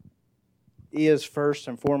this, is first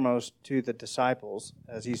and foremost to the disciples.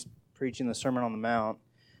 As he's preaching the Sermon on the Mount,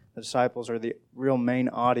 the disciples are the real main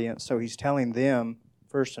audience. So he's telling them,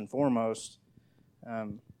 first and foremost,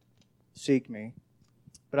 seek me.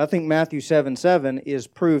 But I think Matthew 7:7 is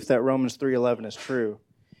proof that Romans 3:11 is true.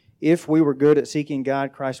 If we were good at seeking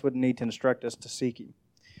God, Christ wouldn't need to instruct us to seek him.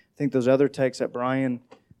 I think those other texts that Brian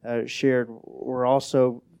shared would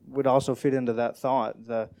also fit into that thought.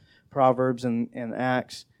 The Proverbs and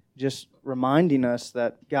Acts just reminding us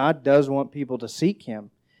that God does want people to seek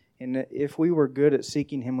him. And if we were good at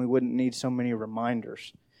seeking him, we wouldn't need so many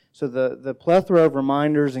reminders. So the plethora of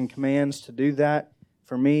reminders and commands to do that,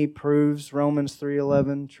 for me, proves Romans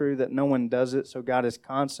 3:11 true, that no one does it. So God is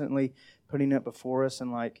constantly putting it before us.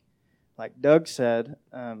 And like Doug said,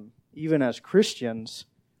 even as Christians,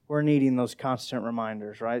 we're needing those constant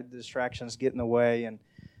reminders, right? The distractions get in the way and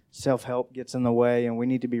self-help gets in the way, and we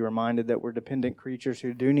need to be reminded that we're dependent creatures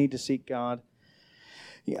who do need to seek God.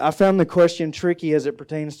 I found the question tricky as it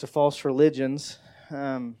pertains to false religions,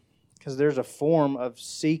 because there's a form of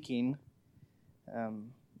seeking,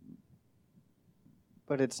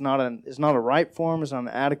 but it's not a right form, it's not an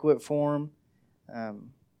adequate form.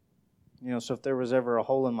 So if there was ever a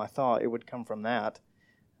hole in my thought, it would come from that.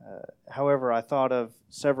 However, I thought of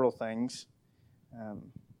several things.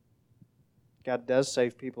 God does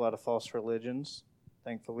save people out of false religions,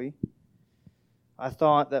 thankfully. I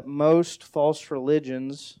thought that most false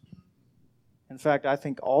religions, in fact, I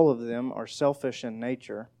think all of them are selfish in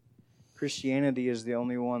nature. Christianity is the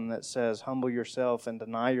only one that says, humble yourself and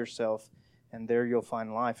deny yourself, and there you'll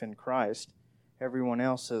find life in Christ. Everyone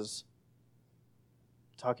else is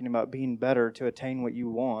talking about being better to attain what you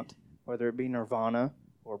want, whether it be nirvana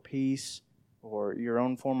or peace or your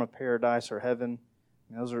own form of paradise or heaven.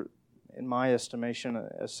 And those are, in my estimation,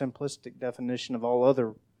 a simplistic definition of all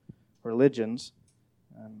other religions.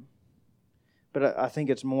 But I think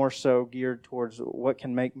it's more so geared towards what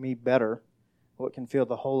can make me better, what can fill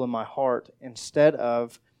the hole in my heart, instead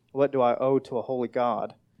of what do I owe to a holy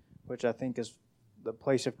God, which I think is the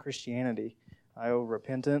place of Christianity. I owe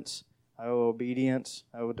repentance, I owe obedience,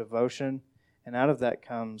 I owe devotion, and out of that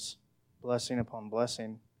comes blessing upon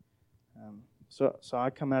blessing. So I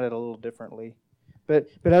come at it a little differently. But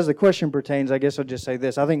as the question pertains, I guess I'll just say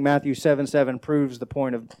this. I think Matthew 7:7 proves the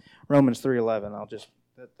point of Romans 3:11.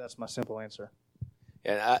 That's my simple answer.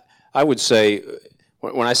 And I would say,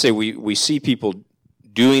 when I say we see people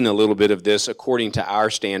doing a little bit of this according to our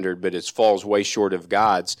standard, but it falls way short of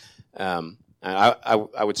God's, I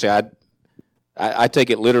would say I take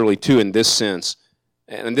it literally too in this sense,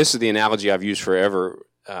 and this is the analogy I've used forever,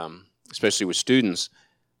 especially with students.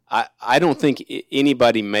 I don't think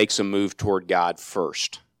anybody makes a move toward God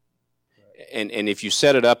first. And if you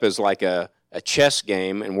set it up as like a chess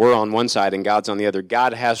game and we're on one side and God's on the other,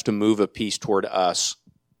 God has to move a piece toward us.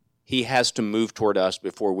 He has to move toward us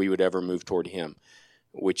before we would ever move toward him,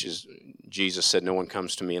 which is, Jesus said, no one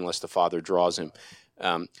comes to me unless the Father draws him.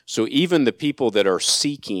 So even the people that are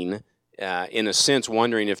seeking, in a sense,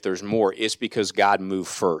 wondering if there's more, it's because God moved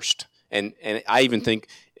first. And I even think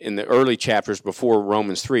in the early chapters before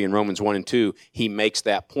Romans 3 and Romans 1 and 2, he makes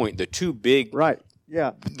that point. The two big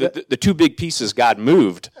the two big pieces God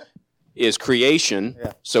moved is creation.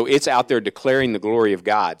 Yeah. So it's out there declaring the glory of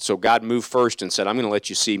God. So God moved first and said, I'm going to let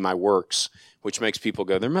you see my works, which makes people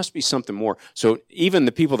go, there must be something more. So even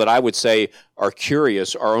the people that I would say are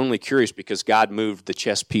curious are only curious because God moved the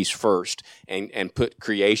chess piece first and put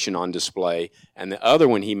creation on display. And the other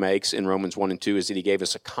one he makes in Romans 1 and 2 is that he gave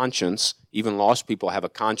us a conscience. Even lost people have a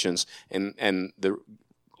conscience, and the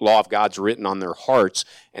law of God's written on their hearts.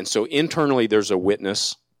 And so internally there's a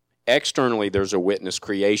witness. Externally there's a witness,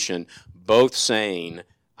 creation, both saying,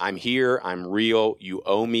 I'm here, I'm real, you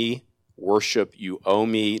owe me worship, you owe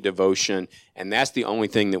me devotion, and that's the only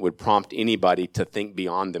thing that would prompt anybody to think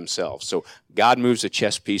beyond themselves. So God moves a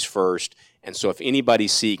chess piece first, and so if anybody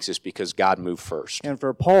seeks, it's because God moved first. And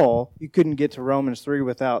for Paul, you couldn't get to Romans 3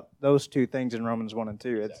 without those two things in Romans 1 and 2.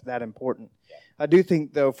 Exactly. It's that important. Yeah. I do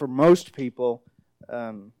think, though, for most people,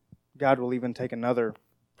 God will even take another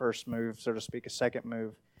first move, so to speak, a second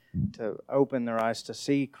move, to open their eyes to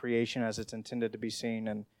see creation as it's intended to be seen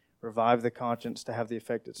and revive the conscience to have the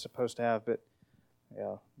effect it's supposed to have. But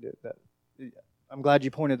yeah, I'm glad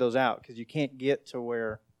you pointed those out, because you can't get to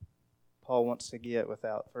where Paul wants to get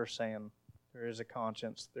without first saying there is a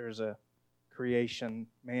conscience, there is a creation.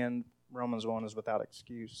 Man, Romans 1 is without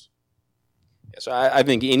excuse. So I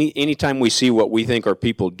think anytime we see what we think are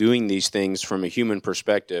people doing these things from a human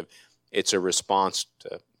perspective, it's a response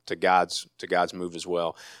to God's move as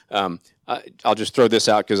well. I'll just throw this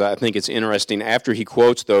out because I think it's interesting. After he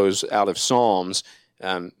quotes those out of Psalms,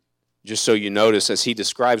 just so you notice, as he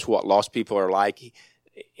describes what lost people are like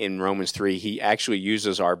in Romans 3, he actually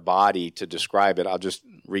uses our body to describe it. I'll just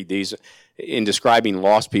read these. In describing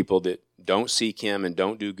lost people that don't seek him and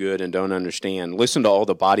don't do good and don't understand, listen to all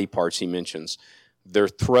the body parts he mentions. Their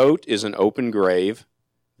throat is an open grave.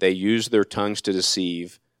 They use their tongues to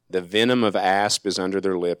deceive. The venom of asp is under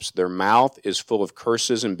their lips. Their mouth is full of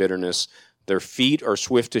curses and bitterness. Their feet are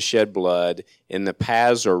swift to shed blood. In the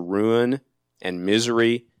paths are ruin and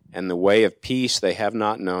misery, and the way of peace they have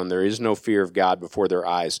not known. There is no fear of God before their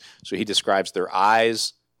eyes. So he describes their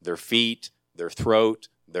eyes, their feet, their throat,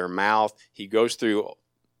 their mouth. He goes through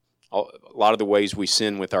a lot of the ways we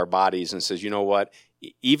sin with our bodies and says, you know what?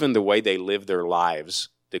 Even the way they live their lives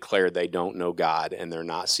declare they don't know God and they're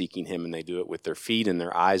not seeking him, and they do it with their feet and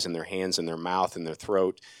their eyes and their hands and their mouth and their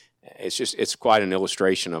throat. It's quite an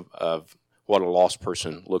illustration of what a lost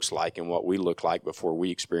person looks like and what we look like before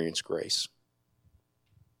we experience grace.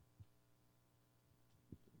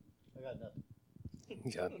 I got nothing.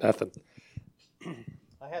 You got nothing.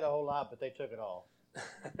 I had a whole lot, but they took it all.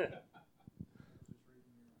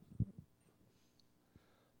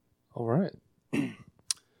 All right.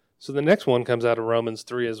 So the next one comes out of Romans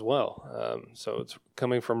 3 as well. So it's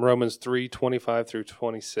coming from Romans 3:25 through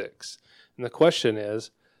 26. And the question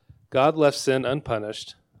is, God left sin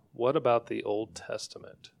unpunished. What about the Old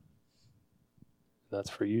Testament? That's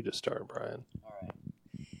for you to start, Brian. All right.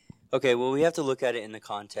 Okay, well, we have to look at it in the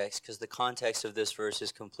context, because the context of this verse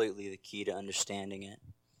is completely the key to understanding it.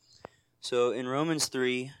 So in Romans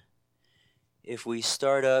 3, if we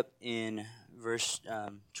start up in verse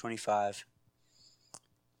 25,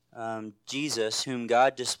 Jesus, whom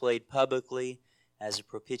God displayed publicly as a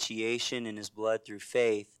propitiation in his blood through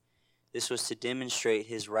faith, this was to demonstrate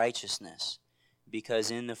his righteousness, because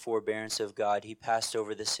in the forbearance of God he passed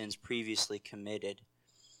over the sins previously committed.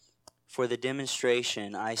 For the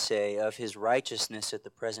demonstration, I say, of his righteousness at the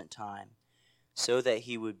present time, so that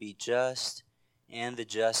he would be just and the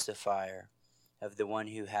justifier of the one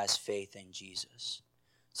who has faith in Jesus.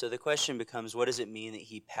 So the question becomes, what does it mean that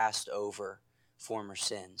he passed over former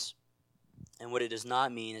sins? And what it does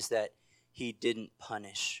not mean is that he didn't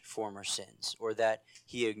punish former sins or that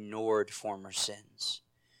he ignored former sins.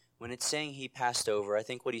 When it's saying he passed over, I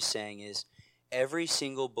think what he's saying is every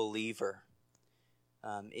single believer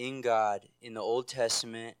in God in the Old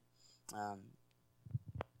Testament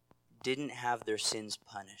didn't have their sins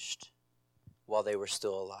punished while they were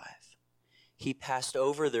still alive. He passed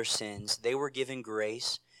over their sins. They were given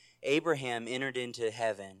grace. Abraham entered into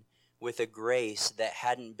heaven with a grace that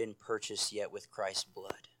hadn't been purchased yet with Christ's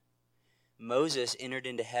blood. Moses entered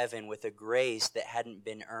into heaven with a grace that hadn't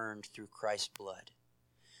been earned through Christ's blood.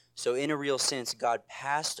 So in a real sense, God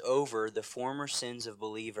passed over the former sins of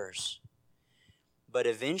believers, but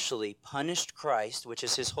eventually punished Christ, which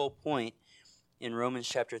is his whole point in Romans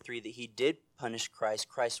chapter 3, that he did punish Christ.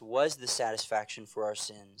 Christ was the satisfaction for our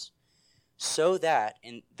sins. So that,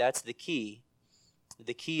 and that's the key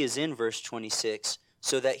is in verse 26,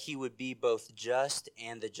 so that he would be both just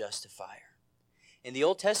and the justifier. In the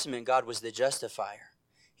Old Testament, God was the justifier.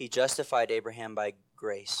 He justified Abraham by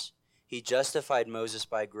grace. He justified Moses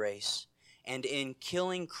by grace. And in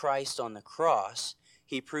killing Christ on the cross,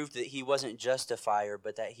 he proved that he wasn't justifier,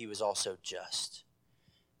 but that he was also just.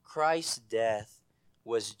 Christ's death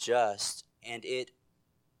was just, and it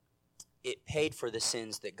paid for the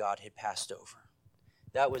sins that God had passed over.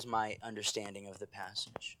 That was my understanding of the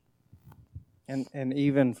passage. And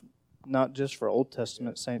even not just for Old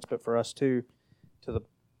Testament saints, but for us too,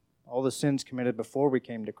 all the sins committed before we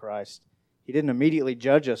came to Christ. He didn't immediately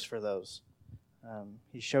judge us for those.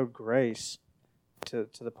 He showed grace to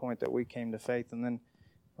the point that we came to faith. And then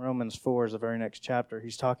Romans 4 is the very next chapter.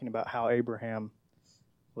 He's talking about how Abraham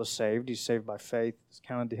was saved. He's saved by faith. It's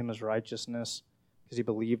counted to him as righteousness because he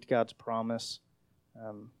believed God's promise.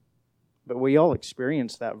 But we all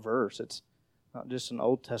experience that verse. It's not just an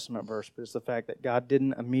Old Testament verse, but it's the fact that God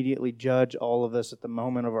didn't immediately judge all of us at the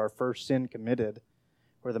moment of our first sin committed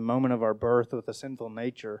or the moment of our birth with a sinful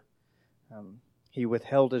nature. He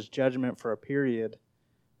withheld his judgment for a period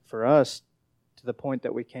for us to the point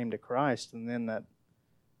that we came to Christ, and then that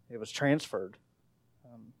it was transferred.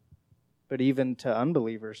 But even to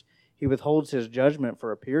unbelievers, he withholds his judgment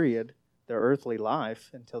for a period, their earthly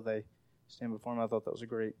life, until they stand before him. I thought that was a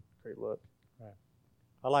great look. Right.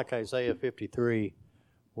 I like Isaiah 53,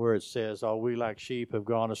 where it says, "All we like sheep have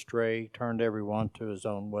gone astray, turned every one to his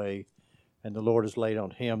own way, and the Lord has laid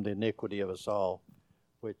on him the iniquity of us all,"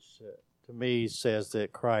 which to me says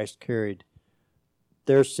that Christ carried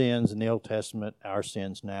their sins in the Old Testament, our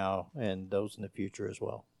sins now, and those in the future as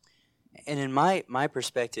well. And in my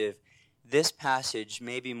perspective, this passage,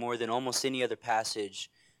 maybe more than almost any other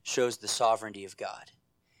passage, shows the sovereignty of God.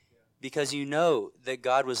 Because you know that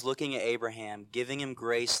God was looking at Abraham, giving him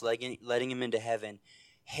grace, letting him into heaven,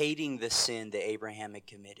 hating the sin that Abraham had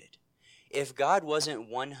committed. If God wasn't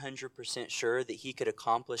 100% sure that he could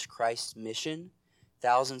accomplish Christ's mission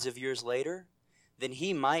thousands of years later, then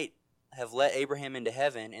he might have let Abraham into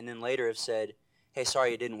heaven and then later have said, "Hey,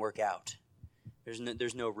 sorry, it didn't work out.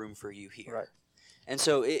 There's no room for you here." Right. And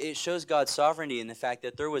so it shows God's sovereignty in the fact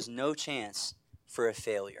that there was no chance for a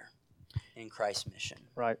failure in Christ's mission.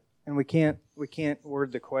 Right. And we can't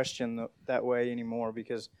word the question that way anymore,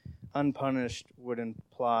 because unpunished would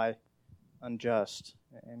imply unjust,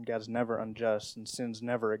 and God's never unjust, and sin's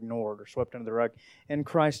never ignored or swept under the rug. And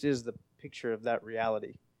Christ is the picture of that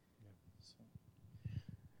reality.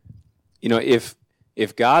 You know,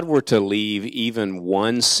 if God were to leave even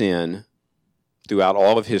one sin throughout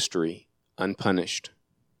all of history unpunished,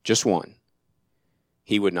 just one,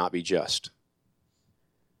 he would not be just.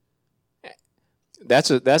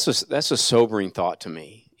 That's a sobering thought to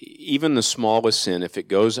me. Even the smallest sin, if it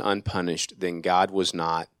goes unpunished, then God was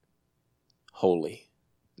not holy,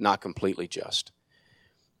 not completely just.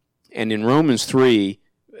 And in Romans 3,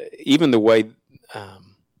 even the way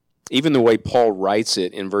Paul writes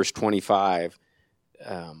it in verse 25,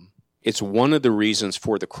 it's one of the reasons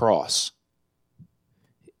for the cross.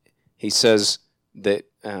 He says that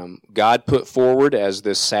God put forward as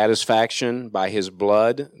this satisfaction by his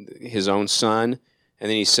blood, his own son, and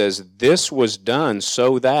then he says, this was done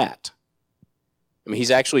so that. I mean, he's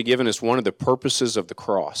actually given us one of the purposes of the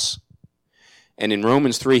cross. And in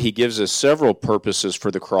Romans 3, he gives us several purposes for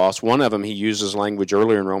the cross. One of them, he uses language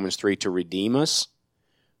earlier in Romans 3 to redeem us,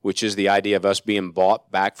 which is the idea of us being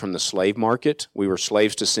bought back from the slave market. We were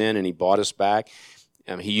slaves to sin, and he bought us back.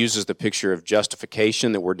 He uses the picture of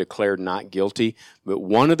justification, that we're declared not guilty. But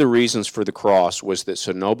one of the reasons for the cross was that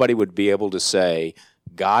so nobody would be able to say,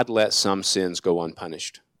 God let some sins go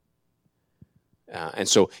unpunished. And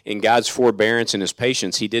so in God's forbearance and his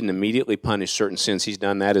patience, he didn't immediately punish certain sins. He's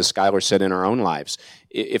done that, as Skylar said, in our own lives.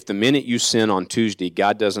 If the minute you sin on Tuesday,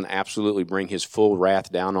 God doesn't absolutely bring his full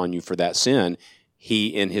wrath down on you for that sin, he,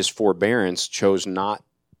 in his forbearance, chose not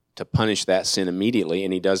to punish that sin immediately,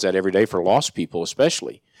 and he does that every day for lost people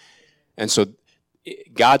especially. And so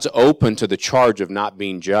God's open to the charge of not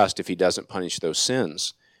being just if he doesn't punish those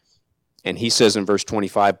sins. And he says in verse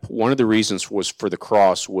 25, one of the reasons was for the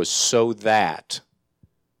cross was so that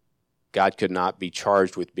God could not be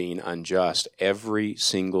charged with being unjust. Every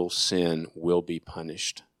single sin will be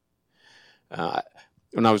punished.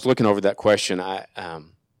 When I was looking over that question,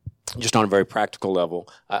 just on a very practical level,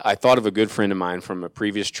 I thought of a good friend of mine from a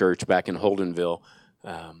previous church back in Holdenville,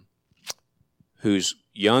 whose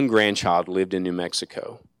young grandchild lived in New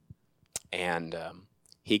Mexico. And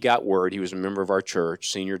he got word, he was a member of our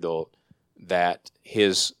church, senior adult, that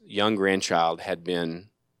his young grandchild had been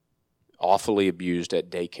awfully abused at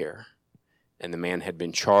daycare. And the man had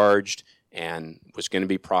been charged and was going to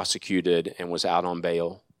be prosecuted and was out on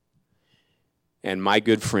bail. And my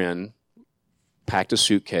good friend packed a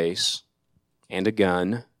suitcase and a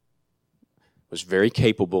gun, was very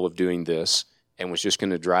capable of doing this, and was just going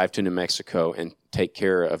to drive to New Mexico and take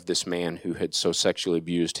care of this man who had so sexually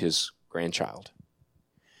abused his grandchild.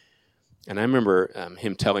 And I remember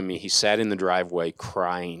him telling me he sat in the driveway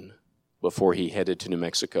crying before he headed to New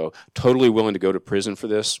Mexico, totally willing to go to prison for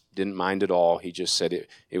this, didn't mind at all. He just said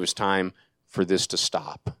it was time for this to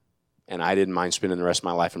stop. And I didn't mind spending the rest of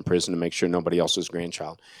my life in prison to make sure nobody else's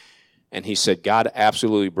grandchild. And he said, God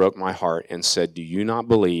absolutely broke my heart and said, do you not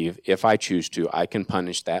believe if I choose to, I can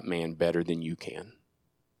punish that man better than you can?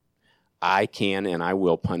 I can and I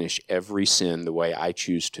will punish every sin the way I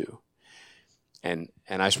choose to. And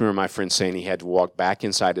I just remember my friend saying he had to walk back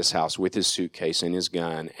inside his house with his suitcase and his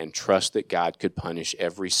gun and trust that God could punish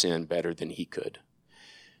every sin better than he could.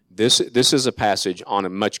 This is a passage on a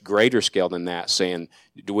much greater scale than that, saying,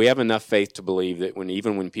 do we have enough faith to believe that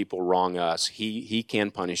even when people wrong us, he can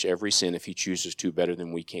punish every sin if he chooses to better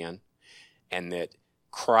than we can? And that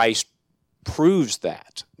Christ proves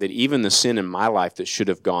that even the sin in my life that should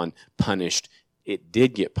have gone punished, it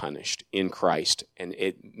did get punished in Christ, and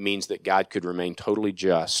it means that God could remain totally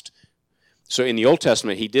just. So in the Old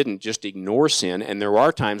Testament, he didn't just ignore sin, and there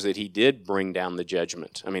are times that he did bring down the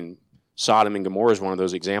judgment. I mean, Sodom and Gomorrah is one of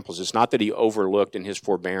those examples. It's not that he overlooked and his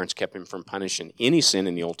forbearance kept him from punishing any sin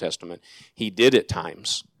in the Old Testament. He did at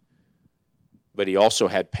times, but he also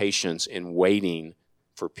had patience in waiting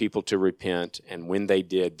for people to repent, and when they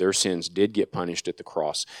did, their sins did get punished at the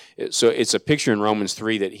cross. So it's a picture in Romans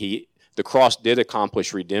 3 that the cross did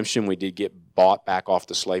accomplish redemption. We did get bought back off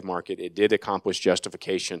the slave market. It did accomplish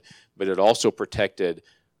justification, but it also protected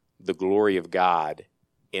the glory of God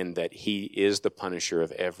in that he is the punisher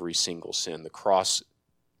of every single sin. The cross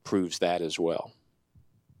proves that as well.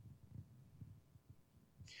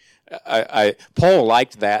 Paul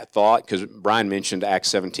liked that thought because Brian mentioned Acts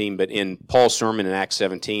 17, but in Paul's sermon in Acts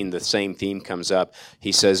 17, the same theme comes up.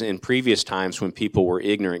 He says, in previous times when people were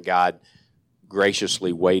ignorant, God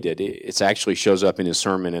graciously waited. It actually shows up in his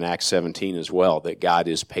sermon in Acts 17 as well, that God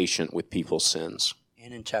is patient with people's sins.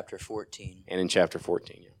 And in chapter 14. And in chapter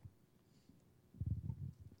 14, yeah.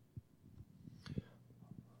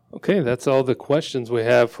 Okay, that's all the questions we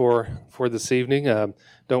have for this evening.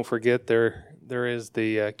 Don't forget there is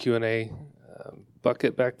the Q&A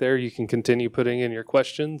bucket back there. You can continue putting in your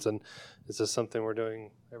questions. And is this something we're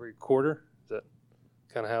doing every quarter? Is that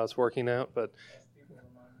kind of how it's working out? But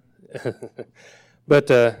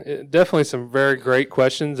definitely some very great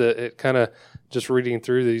questions. It kind of, just reading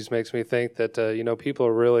through these makes me think that, people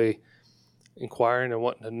are really inquiring and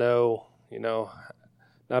wanting to know,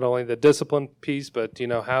 not only the discipline piece, but,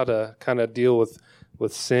 how to kind of deal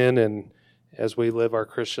with sin and as we live our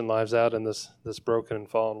Christian lives out in this broken and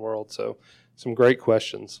fallen world. So some great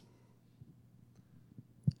questions.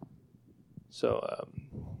 So,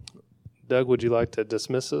 Doug, would you like to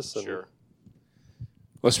dismiss us? Sure.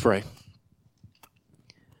 Let's pray.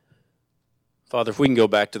 Father, if we can go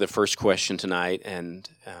back to the first question tonight and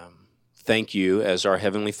thank you as our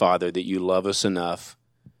Heavenly Father that you love us enough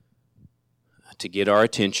to get our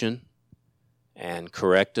attention and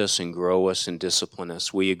correct us and grow us and discipline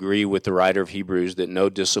us. We agree with the writer of Hebrews that no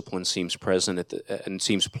discipline seems pleasant at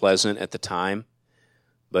the time,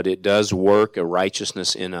 but it does work a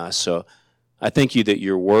righteousness in us. So I thank you that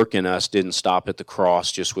your work in us didn't stop at the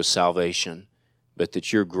cross just with salvation, but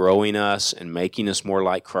that you're growing us and making us more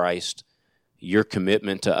like Christ. Your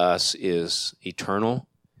commitment to us is eternal.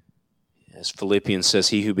 As Philippians says,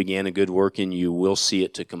 he who began a good work in you will see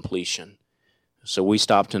it to completion. So we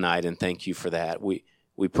stop tonight and thank you for that. We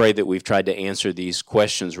We pray that we've tried to answer these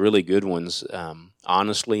questions, really good ones,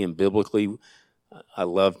 honestly and biblically. I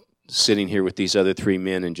love sitting here with these other three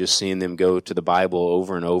men and just seeing them go to the Bible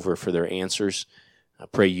over and over for their answers. I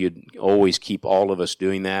pray you'd always keep all of us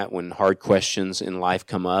doing that when hard questions in life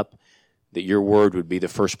come up, that your word would be the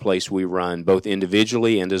first place we run, both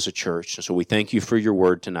individually and as a church. And so we thank you for your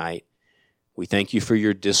word tonight. We thank you for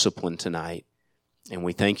your discipline tonight. And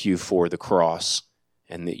we thank you for the cross,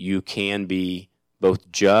 and that you can be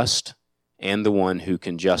both just and the one who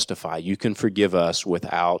can justify. You can forgive us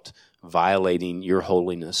without violating your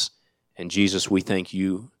holiness. And Jesus, we thank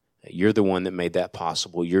you. You're the one that made that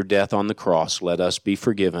possible. Your death on the cross let us be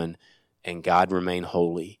forgiven and God remain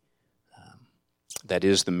holy. That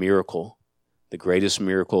is the miracle. The greatest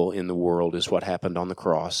miracle in the world is what happened on the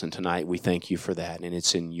cross. And tonight we thank you for that. And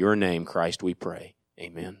it's in your name, Christ, we pray.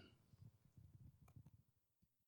 Amen.